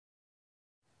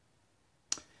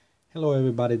Hello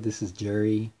everybody, this is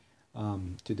Jerry.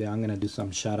 Today I'm gonna do some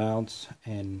shout outs,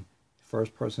 and the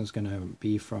first person is gonna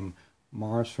be from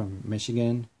Mars from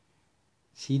Michigan.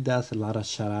 She does a lot of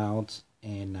shout outs,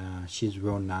 and she's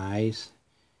real nice,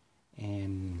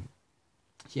 and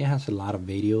she has a lot of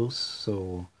videos,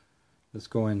 so let's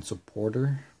go and support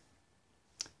her.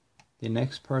 The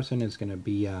next person is gonna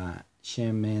be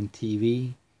Shaman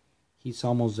TV. He's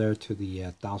almost there to the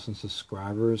 1,000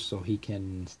 subscribers, so he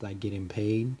can start getting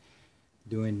paid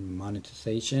doing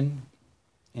monetization,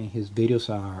 and his videos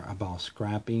are about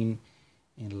scrapping,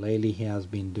 and lately he has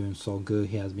been doing so good.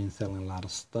 He has been selling a lot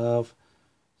of stuff,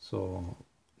 so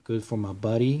good for my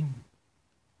buddy.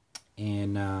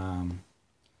 And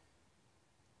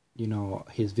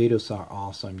his videos are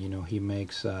awesome.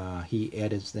 He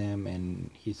edits them, and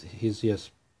he's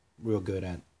just real good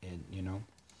at it.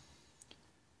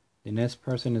 The next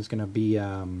person is gonna be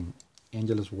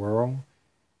Angela's World.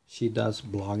 She does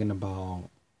blogging about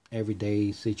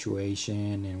everyday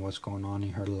situation and what's going on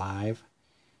in her life,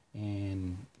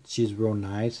 and she's real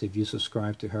nice. If you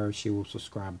subscribe to her, she will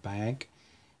subscribe back,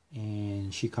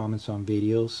 and she comments on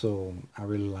videos, so I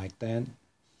really like that.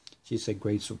 She's a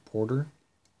great supporter,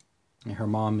 and her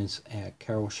mom is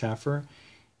Carol Schaffer,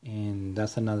 and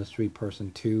that's another sweet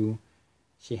person too.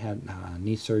 She had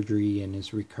knee surgery and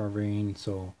is recovering,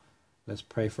 so let's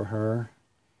pray for her.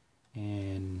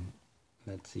 And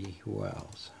let's see who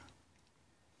else.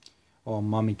 Oh,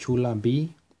 Mommy Chula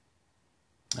B.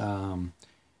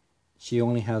 She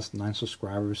only has 9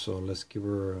 subscribers, so let's give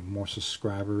her more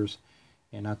subscribers.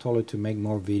 And I told her to make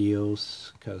more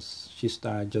videos because she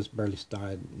just barely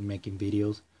started making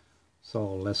videos.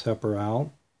 So let's help her out.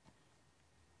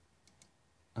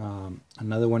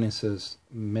 Another one is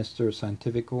Mr.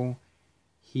 Scientifical.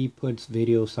 He puts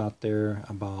videos out there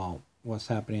about what's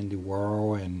happening in the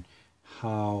world, and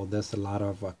how there's a lot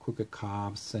of crooked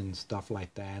cops and stuff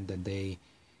like that they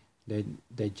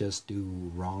just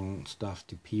do wrong stuff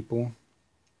to people.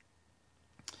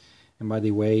 And by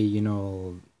the way,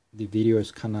 the video is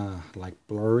kind of like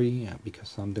blurry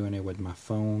because I'm doing it with my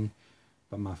phone,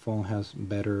 but my phone has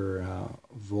better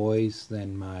voice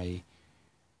than my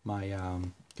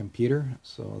computer,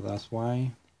 so that's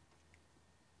why.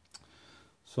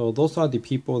 So those are the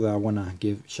people that I want to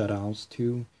give shout outs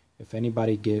to. If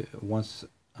anybody wants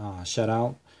a shout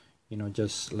out,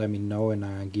 just let me know and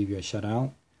I'll give you a shout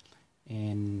out.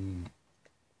 And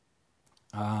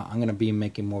I'm gonna be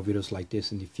making more videos like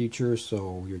this in the future,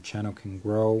 so your channel can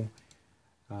grow.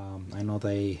 I know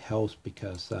they helps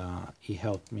because it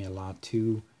helped me a lot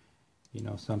too.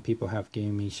 Some people have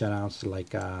given me shout outs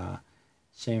like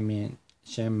Shaman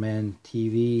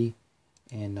TV,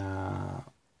 and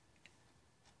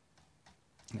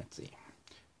let's see,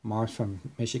 Mars from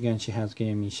Michigan, she has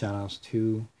given me shout outs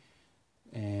too.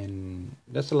 And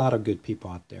there's a lot of good people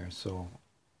out there, so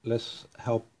let's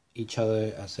help each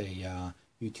other as a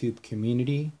YouTube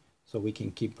community so we can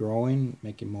keep growing,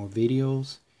 making more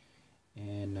videos.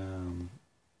 And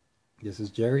this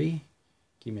is Jerry.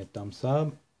 Give me a thumbs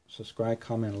up, subscribe,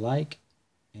 comment, like,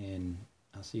 and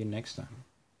I'll see you next time.